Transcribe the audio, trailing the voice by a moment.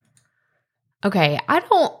Okay, I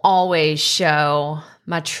don't always show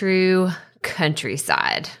my true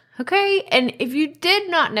countryside. Okay, and if you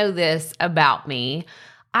did not know this about me,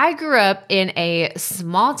 I grew up in a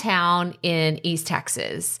small town in East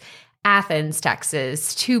Texas, Athens,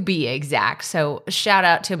 Texas, to be exact. So, shout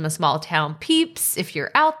out to my small town peeps if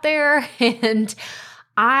you're out there. And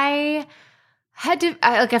I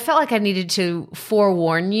I felt like I needed to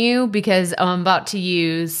forewarn you because I'm about to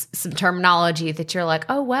use some terminology that you're like,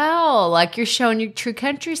 oh, wow, like you're showing your true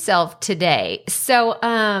country self today. So,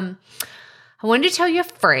 I wanted to tell you a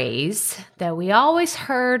phrase that we always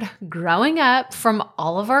heard growing up from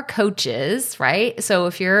all of our coaches, right? So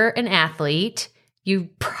if you're an athlete, you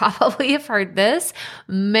probably have heard this,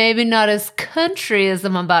 maybe not as country as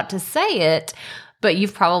I'm about to say it, but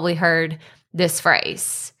you've probably heard this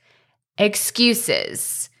phrase.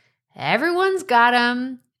 Excuses. Everyone's got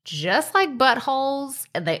them, just like buttholes,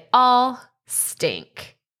 and they all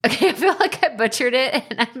stink. Okay, I feel like I butchered it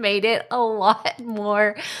and I made it a lot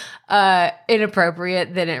more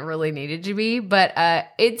inappropriate than it really needed to be, but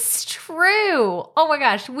it's true. Oh my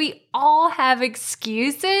gosh, we all have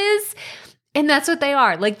excuses, and that's what they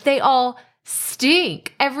are. Like, they all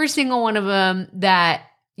stink. Every single one of them that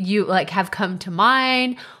you have come to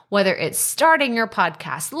mind, whether it's starting your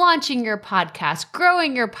podcast, launching your podcast,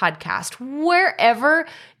 growing your podcast, wherever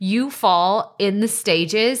you fall in the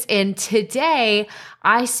stages. And today,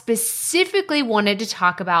 I specifically wanted to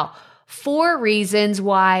talk about 4 reasons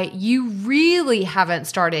why you really haven't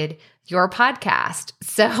started your podcast.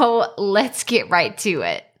 So let's get right to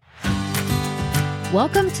it.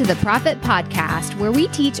 Welcome to the Profit Podcast, where we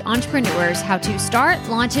teach entrepreneurs how to start,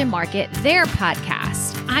 launch, and market their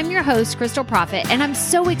podcast. I'm your host, Crystal Profit, and I'm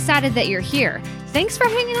so excited that you're here. Thanks for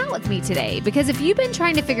hanging out with me today, because if you've been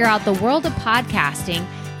trying to figure out the world of podcasting,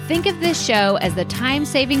 think of this show as the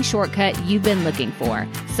time-saving shortcut you've been looking for.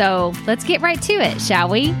 So let's get right to it, shall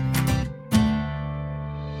we?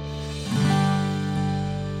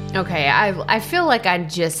 Okay, I feel like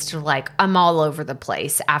I'm all over the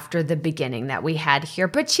place after the beginning that we had here.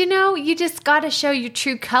 But you just got to show your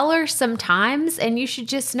true colors sometimes, and you should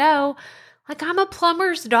just know, I'm a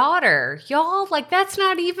plumber's daughter. Y'all, that's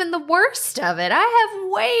not even the worst of it. I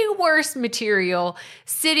have way worse material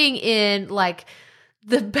sitting in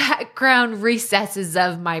the background recesses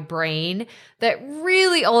of my brain that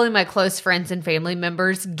really only my close friends and family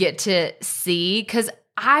members get to see, because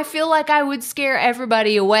I feel like I would scare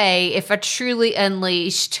everybody away if I truly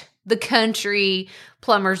unleashed the country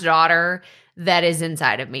plumber's daughter that is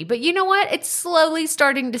inside of me. But you know what? It's slowly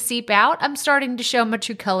starting to seep out. I'm starting to show my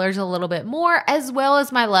true colors a little bit more, as well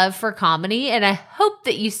as my love for comedy. And I hope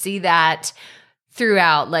that you see that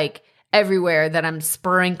throughout, everywhere that I'm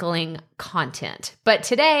sprinkling content. But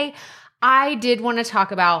today, I did want to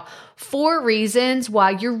talk about 4 reasons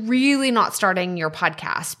why you're really not starting your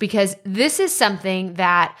podcast, because this is something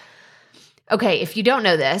that, okay, if you don't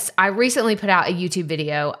know this, I recently put out a YouTube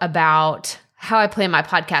video about how I plan my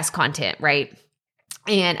podcast content, right?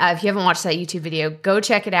 And if you haven't watched that YouTube video, go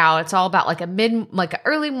check it out. It's all about an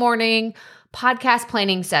early morning podcast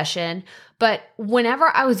planning session. But whenever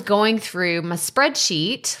I was going through my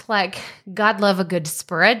spreadsheet, God love a good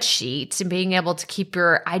spreadsheet and being able to keep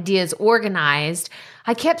your ideas organized,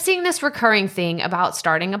 I kept seeing this recurring thing about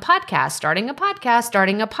starting a podcast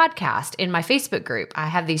in my Facebook group. I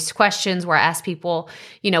have these questions where I ask people,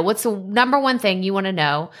 what's the number one thing you want to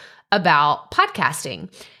know about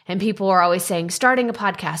podcasting? And people are always saying, starting a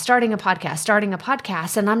podcast.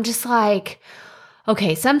 And I'm just like,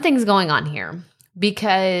 okay, something's going on here.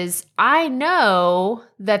 Because I know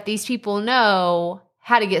that these people know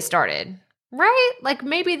how to get started, right?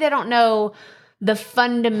 Maybe they don't know the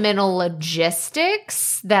fundamental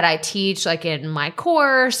logistics that I teach, in my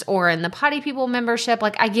course or in the Potty People membership.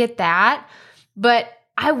 I get that, but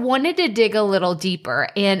I wanted to dig a little deeper.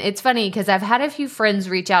 And it's funny because I've had a few friends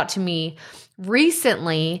reach out to me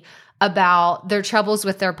recently about their troubles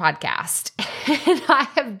with their podcast. And I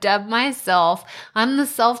have dubbed myself, I'm the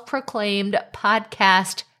self-proclaimed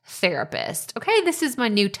podcast therapist. Okay, this is my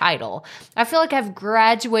new title. I feel like I've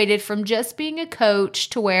graduated from just being a coach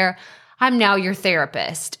to where I'm now your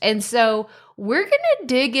therapist. And so we're going to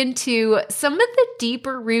dig into some of the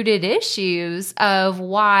deeper rooted issues of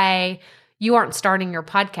why you aren't starting your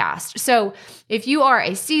podcast. So if you are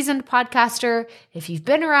a seasoned podcaster, if you've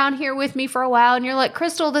been around here with me for a while and you're like,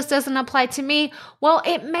 Crystal, this doesn't apply to me. Well,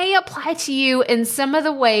 it may apply to you in some of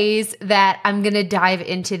the ways that I'm going to dive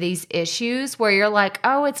into these issues where you're like,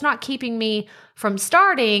 oh, it's not keeping me from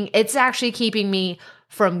starting. It's actually keeping me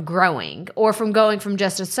from growing, or from going from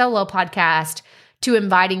just a solo podcast to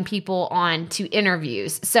inviting people on to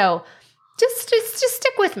interviews. So just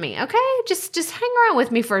stick with me, okay? Just hang around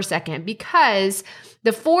with me for a second, because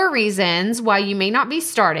the 4 reasons why you may not be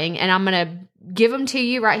starting, and I'm going to give them to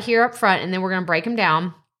you right here up front, and then we're going to break them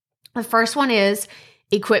down. The first one is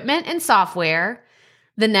equipment and software.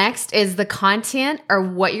 The next is the content or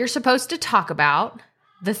what you're supposed to talk about.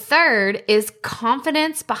 The third is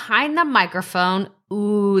confidence behind the microphone.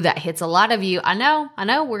 Ooh, that hits a lot of you. I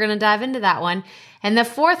know. We're going to dive into that one. And the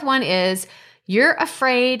fourth one is you're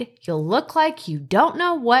afraid you'll look like you don't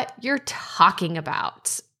know what you're talking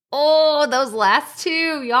about. Oh, those last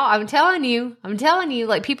 2, y'all, I'm telling you,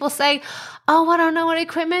 like people say, oh, I don't know what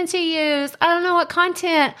equipment to use. I don't know what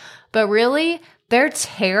content, but really they're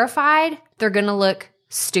terrified they're going to look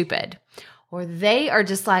stupid, or they are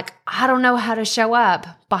just like, I don't know how to show up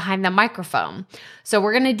behind the microphone. So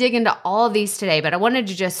we're going to dig into all of these today, but I wanted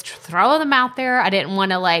to just throw them out there. I didn't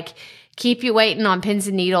want to keep you waiting on pins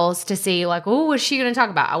and needles to see oh, what's she going to talk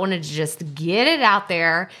about? I wanted to just get it out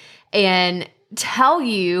there and tell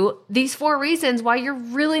you these 4 reasons why you're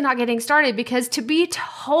really not getting started, because to be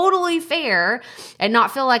totally fair and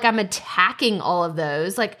not feel like I'm attacking all of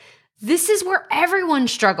those, this is where everyone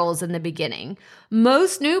struggles in the beginning.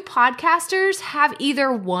 Most new podcasters have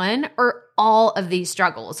either one or all of these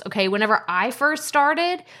struggles, okay? Whenever I first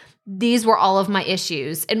started, these were all of my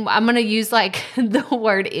issues. And I'm going to use the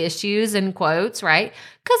word issues in quotes, right?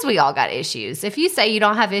 Because we all got issues. If you say you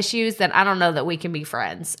don't have issues, then I don't know that we can be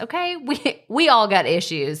friends, okay? We all got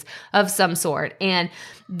issues of some sort. And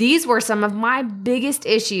these were some of my biggest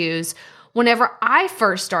issues whenever I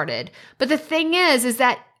first started. But the thing is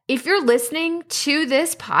that if you're listening to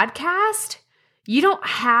this podcast, you don't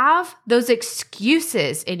have those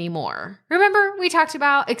excuses anymore. Remember, we talked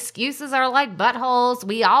about excuses are like buttholes.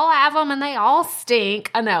 We all have them and they all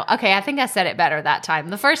stink. I know. Okay, I think I said it better that time.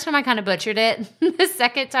 The first time I kind of butchered it. The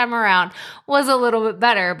second time around was a little bit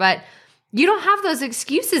better, but you don't have those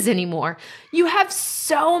excuses anymore. You have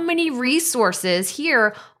so many resources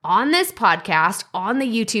here on this podcast, on the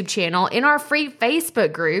YouTube channel, in our free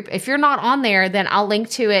Facebook group. If you're not on there, then I'll link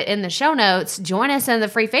to it in the show notes. Join us in the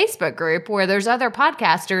free Facebook group where there's other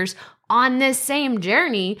podcasters on this same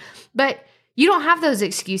journey, but you don't have those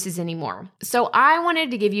excuses anymore. So I wanted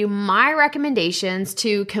to give you my recommendations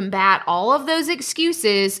to combat all of those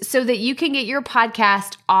excuses so that you can get your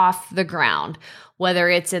podcast off the ground. Whether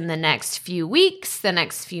it's in the next few weeks, the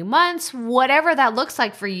next few months, whatever that looks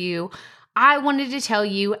like for you, I wanted to tell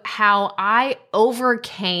you how I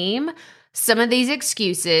overcame some of these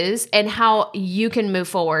excuses and how you can move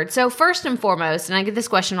forward. So first and foremost, and I get this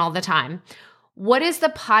question all the time, what is the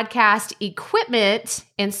podcast equipment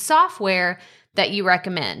and software that you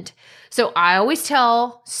recommend? So I always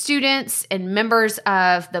tell students and members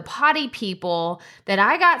of the Potty People that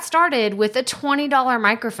I got started with a $20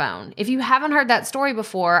 microphone. If you haven't heard that story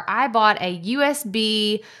before, I bought a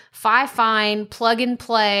USB Fifine plug and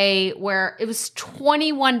play where it was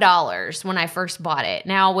 $21 when I first bought it.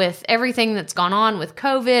 Now with everything that's gone on with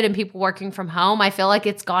COVID and people working from home, I feel like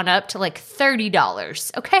it's gone up to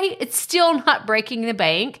 $30. Okay, it's still not breaking the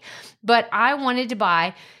bank, but I wanted to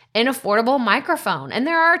buy an affordable microphone. And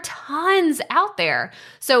there are tons out there.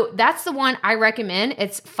 So that's the one I recommend.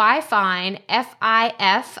 It's Fifine,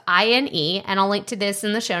 Fifine, and I'll link to this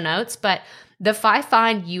in the show notes, but the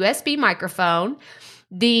Fifine USB microphone.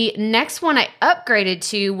 The next one I upgraded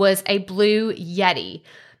to was a Blue Yeti.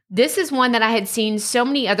 This is one that I had seen so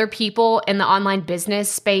many other people in the online business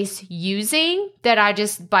space using that I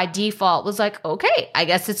just by default was like, okay, I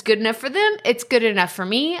guess it's good enough for them. It's good enough for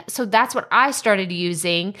me. So that's what I started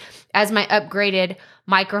using as my upgraded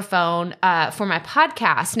microphone for my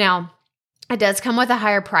podcast. Now, it does come with a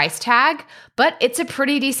higher price tag, but it's a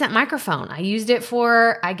pretty decent microphone. I used it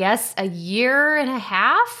for, I guess, a year and a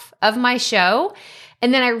half of my show.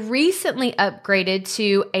 And then I recently upgraded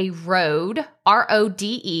to a Rode,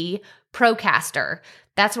 Rode Procaster.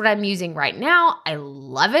 That's what I'm using right now. I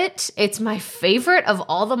love it. It's my favorite of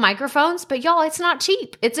all the microphones, but y'all, it's not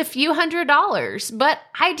cheap. It's a few $100s, but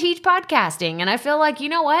I teach podcasting and I feel like, you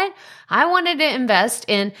know what? I wanted to invest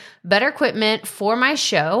in better equipment for my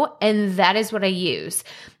show, and that is what I use.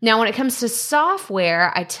 Now, when it comes to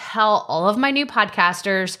software, I tell all of my new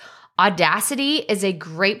podcasters, Audacity is a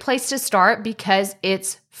great place to start because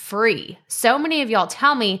it's free. So many of y'all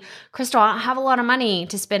tell me, Crystal, I don't have a lot of money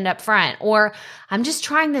to spend up front, or I'm just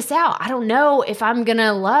trying this out. I don't know if I'm going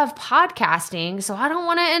to love podcasting, so I don't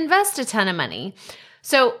want to invest a ton of money.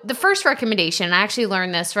 So the first recommendation, I actually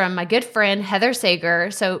learned this from my good friend, Heather Sager.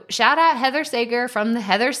 So shout out Heather Sager from the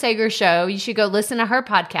Heather Sager Show. You should go listen to her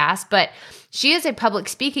podcast. But She is a public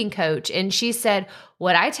speaking coach, and she said,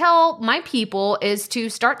 what I tell my people is to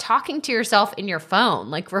start talking to yourself in your phone,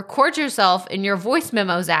 like record yourself in your voice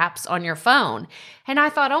memos apps on your phone. And I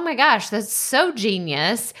thought, oh my gosh, that's so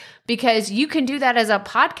genius, because you can do that as a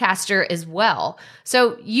podcaster as well.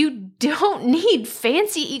 So you don't need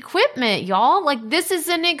fancy equipment, y'all. Like, this is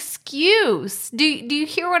an excuse. Do you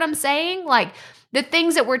hear what I'm saying? Like, the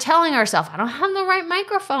things that we're telling ourselves, I don't have the right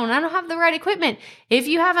microphone, I don't have the right equipment. If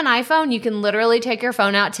you have an iPhone, you can literally take your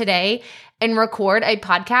phone out today and record a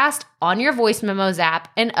podcast on your voice memos app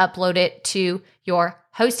and upload it to your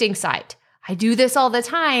hosting site. I do this all the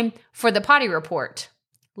time for the Potty Report.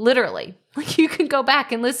 Literally. Like, you can go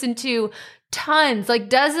back and listen to tons, like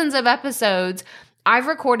dozens of episodes I've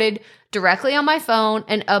recorded directly on my phone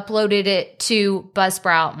and uploaded it to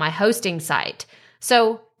Buzzsprout, my hosting site.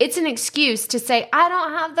 So it's an excuse to say, I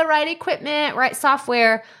don't have the right equipment, right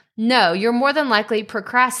software. No, you're more than likely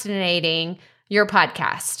procrastinating your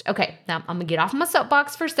podcast. Okay, now I'm going to get off my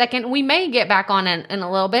soapbox for a second. We may get back on in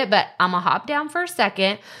a little bit, but I'm going to hop down for a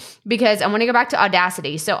second because I want to go back to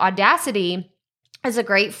Audacity. So Audacity is a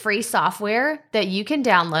great free software that you can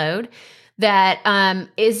download that I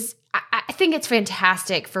think it's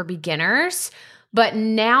fantastic for beginners. But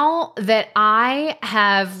now that I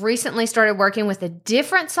have recently started working with a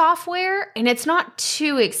different software, and it's not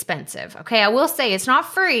too expensive, okay? I will say it's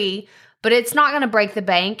not free, but it's not going to break the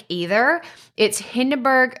bank either. It's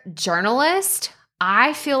Hindenburg Journalist.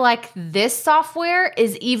 I feel like this software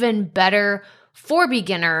is even better for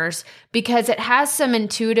beginners because it has some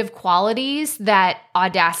intuitive qualities that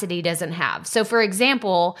Audacity doesn't have. So for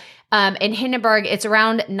example, in Hindenburg, it's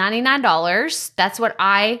around $99. That's what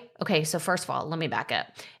okay, so first of all, let me back up.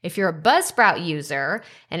 If you're a Buzzsprout user,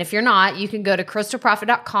 and if you're not, you can go to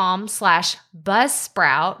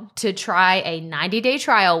crystalprofit.com/Buzzsprout to try a 90-day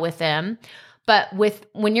trial with them. But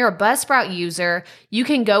when you're a Buzzsprout user, you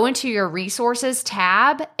can go into your resources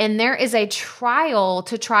tab, and there is a trial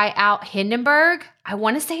to try out Hindenburg. I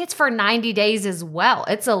want to say it's for 90 days as well.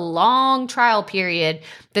 It's a long trial period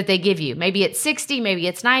that they give you. Maybe it's 60, maybe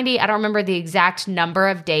it's 90. I don't remember the exact number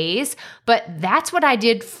of days, but that's what I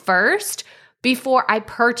did first before I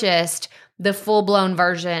purchased the full-blown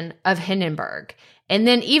version of Hindenburg. And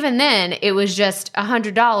then even then, it was just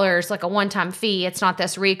 $100, like a one-time fee. It's not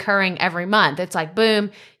this recurring every month. It's like,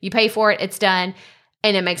 boom, you pay for it, it's done,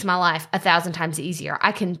 and it makes my life 1,000 times easier.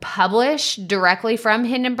 I can publish directly from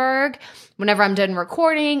Hindenburg. Whenever I'm done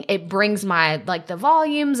recording, it brings my, the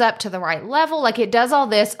volumes up to the right level. Like, it does all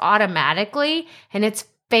this automatically, and it's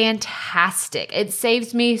fantastic. It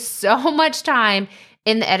saves me so much time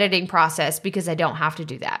in the editing process because I don't have to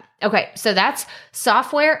do that. Okay, so that's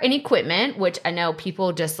software and equipment, which I know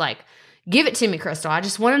people just give it to me, Crystal. I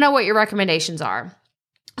just want to know what your recommendations are.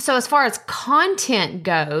 So as far as content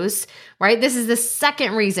goes, right, this is the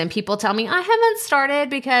second reason people tell me I haven't started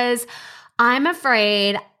because I'm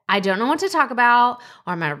afraid I don't know what to talk about,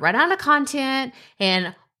 or I'm going to run out of content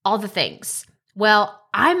and all the things. Well,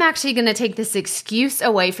 I'm actually going to take this excuse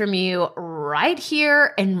away from you right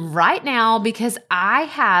here and right now because I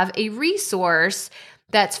have a resource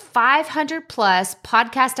that's 500 plus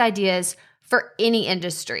podcast ideas for any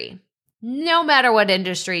industry. No matter what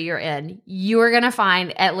industry you're in, you are going to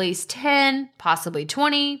find at least 10, possibly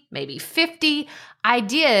 20, maybe 50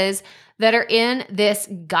 ideas that are in this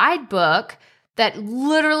guidebook that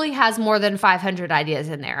literally has more than 500 ideas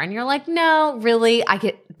in there. And you're like, no, really?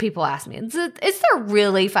 People ask me, is there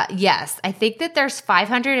really Yes, I think that there's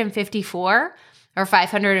 554 or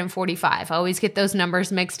 545. I always get those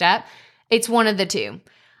numbers mixed up. It's one of the two.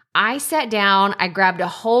 I sat down, I grabbed a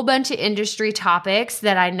whole bunch of industry topics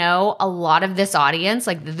that I know a lot of this audience,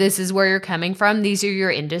 this is where you're coming from. These are your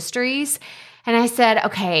industries. And I said,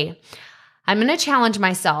 okay, I'm going to challenge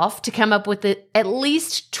myself to come up with at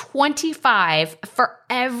least 25 for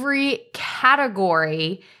every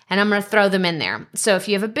category, and I'm going to throw them in there. So if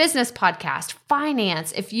you have a business podcast,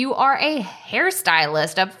 finance, if you are a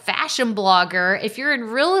hairstylist, a fashion blogger, if you're in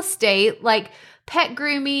real estate, pet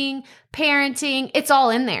grooming, parenting, it's all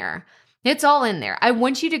in there. It's all in there. I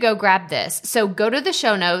want you to go grab this. So go to the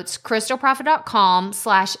show notes,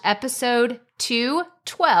 crystalprofit.com/episode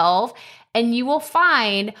 212, and you will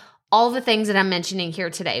find all the things that I'm mentioning here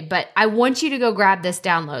today, but I want you to go grab this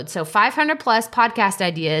download. So 500 plus podcast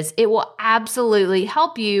ideas. It will absolutely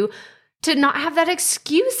help you to not have that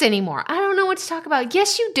excuse anymore. I don't know what to talk about.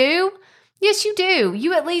 Yes, you do. Yes, you do.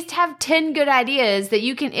 You at least have 10 good ideas that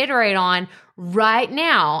you can iterate on right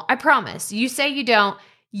now. I promise. You say you don't.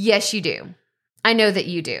 Yes, you do. I know that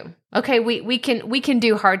you do. Okay, we can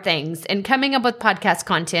do hard things, and coming up with podcast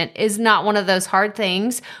content is not one of those hard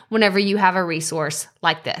things whenever you have a resource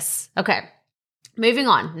like this. Okay, Moving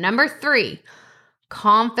on. Number 3,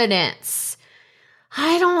 confidence.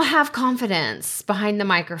 I don't have confidence behind the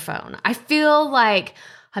microphone. I feel like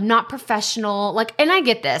I'm not professional. And I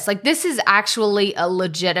get this. This is actually a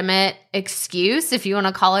legitimate excuse. If you want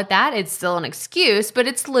to call it that, it's still an excuse, but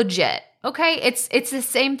it's legit. Okay? It's the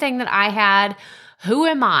same thing that I had. Who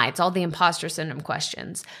am I? It's all the imposter syndrome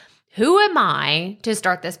questions. Who am I to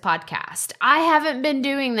start this podcast? I haven't been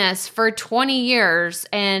doing this for 20 years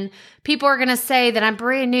and people are going to say that I'm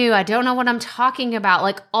brand new. I don't know what I'm talking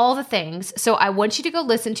about, all the things. So I want you to go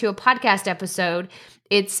listen to a podcast episode.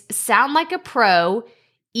 It's Sound Like a Pro,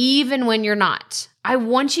 even when you're not. I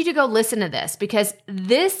want you to go listen to this because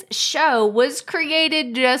this show was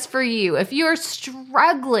created just for you. If you're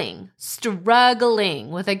struggling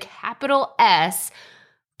with a capital S,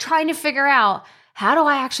 trying to figure out, how do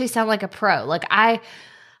I actually sound like a pro?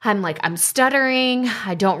 I'm stuttering.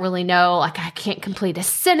 I don't really know. I can't complete a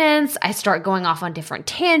sentence. I start going off on different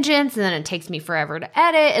tangents and then it takes me forever to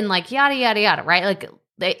edit and yada, yada, yada, right?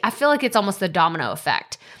 I feel like it's almost the domino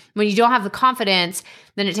effect. When you don't have the confidence,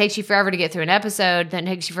 then it takes you forever to get through an episode, then it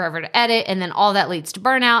takes you forever to edit, and then all that leads to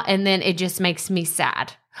burnout, and then it just makes me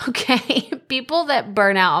sad. Okay? People that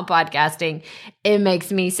burn out on podcasting, it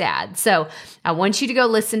makes me sad. So I want you to go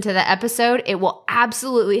listen to the episode. It will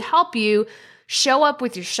absolutely help you show up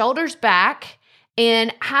with your shoulders back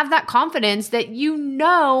and have that confidence that you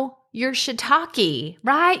know your shiitake,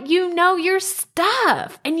 right? You know your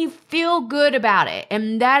stuff and you feel good about it.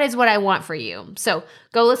 And that is what I want for you. So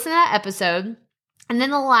go listen to that episode. And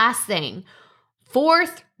then the last thing,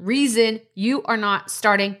 4th reason you are not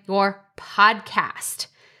starting your podcast.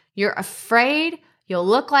 You're afraid you'll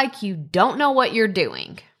look like you don't know what you're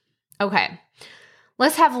doing. Okay,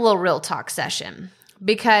 let's have a little real talk session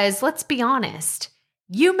because let's be honest,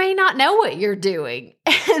 you may not know what you're doing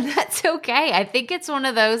and that's okay. I think it's one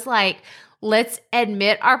of those let's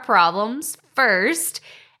admit our problems first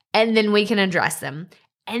and then we can address them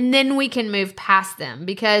and then we can move past them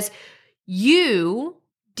because you,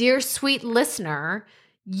 dear sweet listener,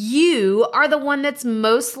 you are the one that's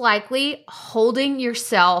most likely holding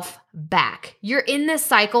yourself back. You're in this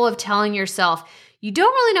cycle of telling yourself you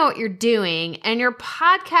don't really know what you're doing and your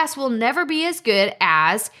podcast will never be as good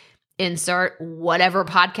as insert whatever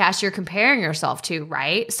podcast you're comparing yourself to,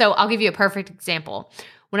 right? So I'll give you a perfect example.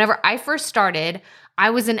 Whenever I first started, I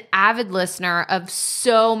was an avid listener of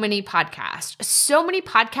so many podcasts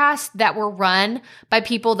that were run by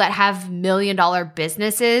people that have $1 million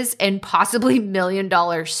businesses and possibly $1 million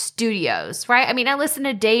studios, right? I mean, I listened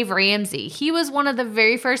to Dave Ramsey. He was one of the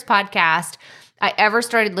very first podcasts I ever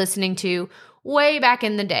started listening to way back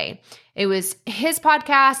in the day. It was his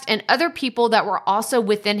podcast and other people that were also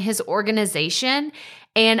within his organization.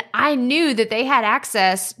 And I knew that they had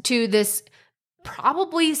access to this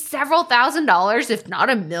probably several $1,000s, if not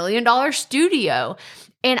 $1 million studio.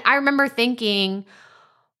 And I remember thinking,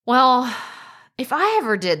 well, if I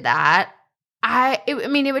ever did that,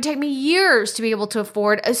 it would take me years to be able to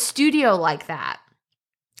afford a studio like that.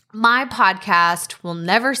 My podcast will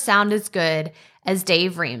never sound as good as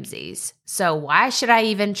Dave Ramsey's. So why should I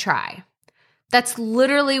even try? That's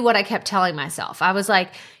literally what I kept telling myself. I was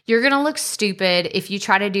like, you're going to look stupid if you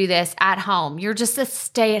try to do this at home. You're just a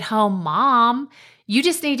stay-at-home mom. You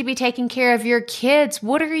just need to be taking care of your kids.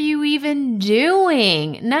 What are you even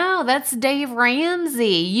doing? No, that's Dave Ramsey.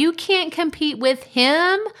 You can't compete with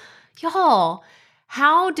him. Y'all,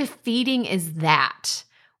 how defeating is that?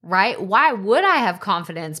 Right? Why would I have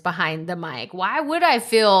confidence behind the mic? Why would I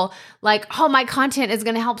feel like, oh, my content is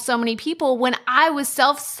going to help so many people when I was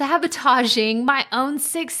self-sabotaging my own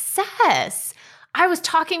success? I was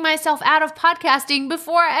talking myself out of podcasting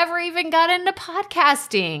before I ever even got into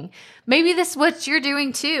podcasting. Maybe this is what you're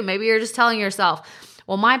doing too. Maybe you're just telling yourself,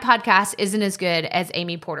 well, my podcast isn't as good as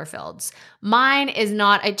Amy Porterfield's. Mine is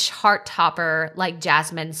not a chart topper like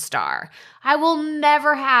Jasmine Star. I will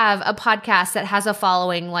never have a podcast that has a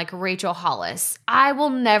following like Rachel Hollis. I will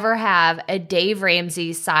never have a Dave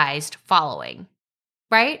Ramsey-sized following,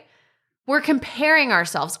 right? We're comparing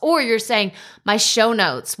ourselves. Or you're saying, my show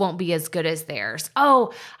notes won't be as good as theirs.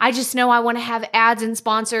 Oh, I just know I want to have ads and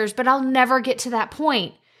sponsors, but I'll never get to that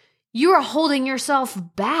point. You are holding yourself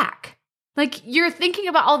back. Like you're thinking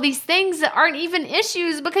about all these things that aren't even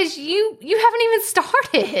issues because you haven't even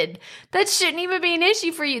started. That shouldn't even be an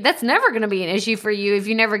issue for you. That's never going to be an issue for you if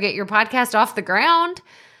you never get your podcast off the ground.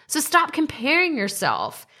 So stop comparing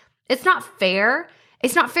yourself. It's not fair.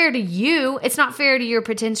 It's not fair to you. It's not fair to your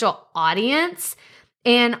potential audience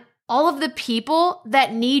and all of the people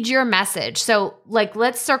that need your message. So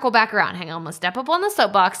let's circle back around. Hang on, I'm going to step up on the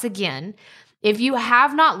soapbox again. If you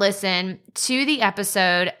have not listened to the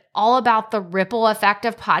episode all about the ripple effect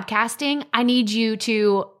of podcasting, I need you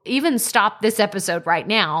to even stop this episode right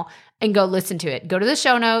now and go listen to it. Go to the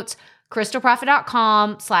show notes,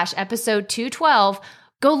 crystalprofit.com/episode 212.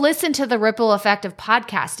 Go listen to the ripple effect of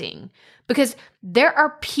podcasting, because there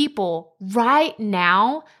are people right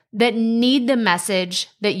now that need the message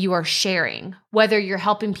that you are sharing. Whether you're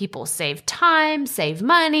helping people save time, save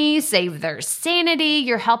money, save their sanity,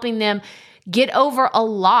 you're helping them get over a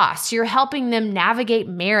loss, you're helping them navigate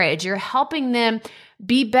marriage, you're helping them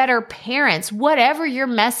be better parents, whatever your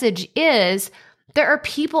message is, there are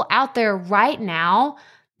people out there right now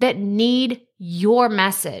that need your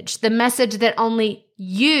message, the message that only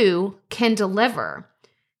you can deliver.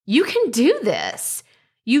 You can do this.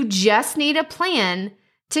 You just need a plan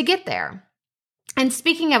to get there. And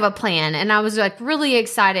speaking of a plan, and I was really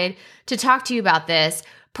excited to talk to you about this,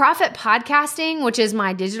 Profit Podcasting, which is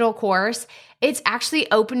my digital course, it's actually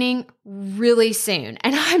opening really soon.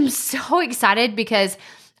 And I'm so excited because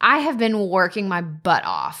I have been working my butt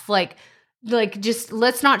off. Just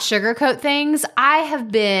let's not sugarcoat things. I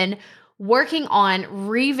have been working on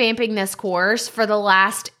revamping this course for the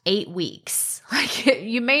last 8 weeks.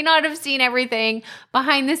 You may not have seen everything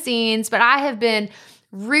behind the scenes, but I have been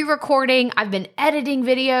re-recording, I've been editing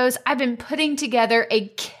videos, I've been putting together a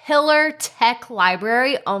killer tech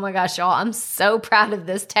library. Oh my gosh, y'all, I'm so proud of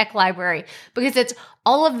this tech library because it's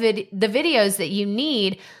all of the videos that you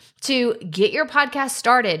need to get your podcast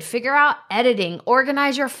started, figure out editing,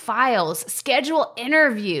 organize your files, schedule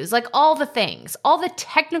interviews, all the things, all the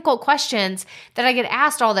technical questions that I get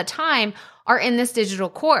asked all the time are in this digital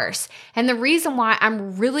course. And the reason why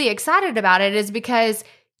I'm really excited about it is because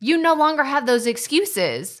you no longer have those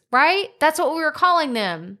excuses, right? That's what we were calling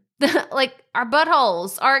them. Our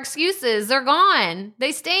buttholes, our excuses, they're gone.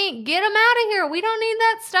 They stink. Get them out of here. We don't need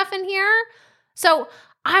that stuff in here. So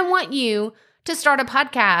I want you to start a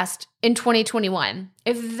podcast in 2021.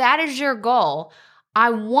 If that is your goal, I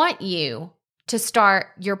want you to start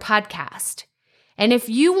your podcast. And if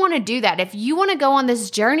you want to do that, if you want to go on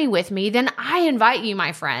this journey with me, then I invite you,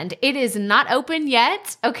 my friend. It is not open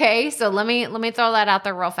yet. Okay, so let me throw that out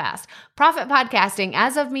there real fast. Profit Podcasting,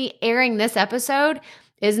 as of me airing this episode,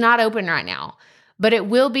 is not open right now, but it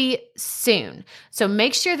will be soon. So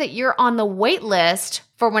make sure that you're on the wait list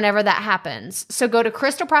for whenever that happens. So go to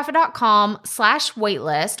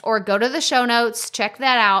crystalprofit.com/waitlist or go to the show notes, check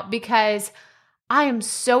that out, because I am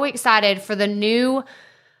so excited for the new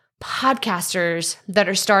podcasters that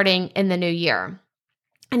are starting in the new year.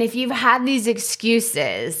 And if you've had these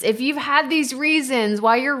excuses, if you've had these reasons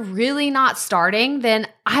why you're really not starting, then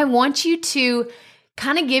I want you to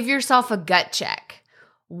kind of give yourself a gut check.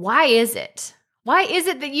 Why is it? Why is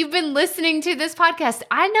it that you've been listening to this podcast?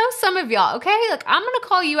 I know some of y'all, okay? I'm going to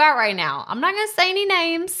call you out right now. I'm not going to say any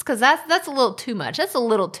names because that's a little too much. That's a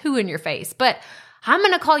little too in your face. But I'm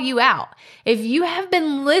going to call you out. If you have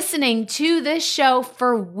been listening to this show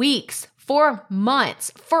for weeks, for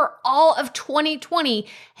months, for all of 2020,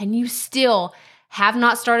 and you still have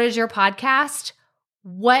not started your podcast,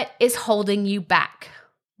 what is holding you back?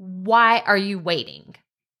 Why are you waiting?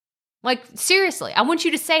 Seriously, I want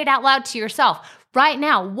you to say it out loud to yourself right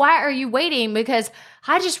now. Why are you waiting? Because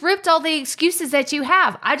I just ripped all the excuses that you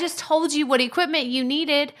have. I just told you what equipment you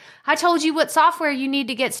needed. I told you what software you need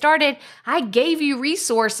to get started. I gave you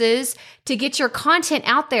resources to get your content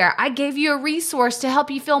out there. I gave you a resource to help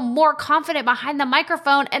you feel more confident behind the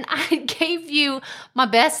microphone. And I gave you my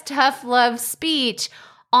best tough love speech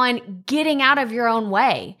on getting out of your own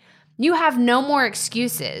way. You have no more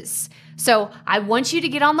excuses. So I want you to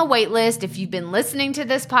get on the wait list. If you've been listening to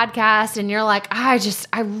this podcast and you're like, I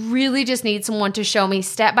really just need someone to show me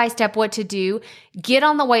step by step what to do, get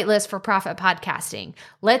on the wait list for Profit Podcasting.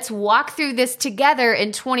 Let's walk through this together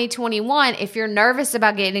in 2021. If you're nervous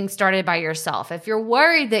about getting started by yourself, if you're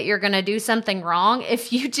worried that you're going to do something wrong,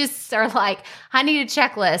 if you just are like, I need a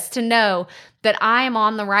checklist to know that I am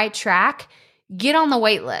on the right track, get on the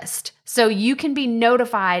wait list so you can be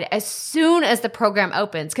notified as soon as the program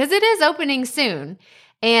opens, because it is opening soon.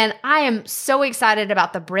 And I am so excited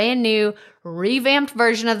about the brand new revamped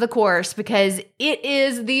version of the course because it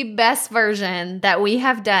is the best version that we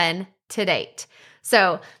have done to date.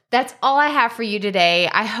 So that's all I have for you today.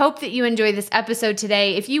 I hope that you enjoyed this episode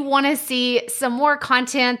today. If you want to see some more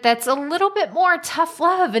content that's a little bit more tough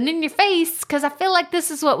love and in your face, because I feel like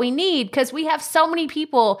this is what we need, because we have so many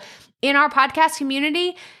people in our podcast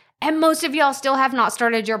community, and most of y'all still have not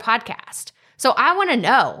started your podcast. So I want to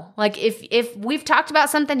know, like, if we've talked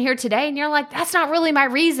about something here today and you're like, that's not really my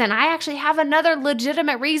reason. I actually have another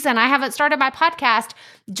legitimate reason. I haven't started my podcast.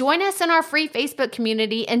 Join us in our free Facebook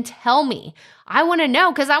community and tell me. I want to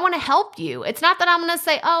know because I want to help you. It's not that I'm going to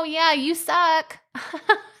say, oh yeah, you suck.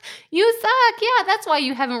 You suck. Yeah, that's why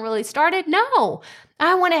you haven't really started. No,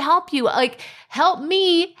 I want to help you. Like, help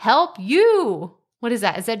me help you. What is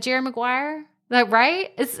that? Is that Jerry Maguire? Is that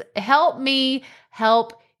right? It's help me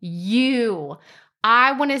help you.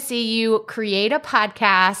 I want to see you create a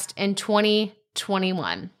podcast in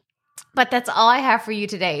 2021. But that's all I have for you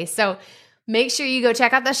today. So make sure you go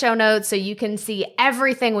check out the show notes so you can see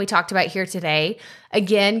everything we talked about here today.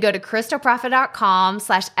 Again, go to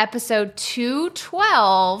crystalprofit.com/episode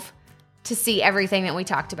 212 to see everything that we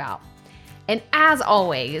talked about. And as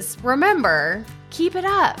always, remember, keep it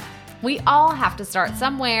up. We all have to start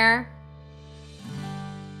somewhere.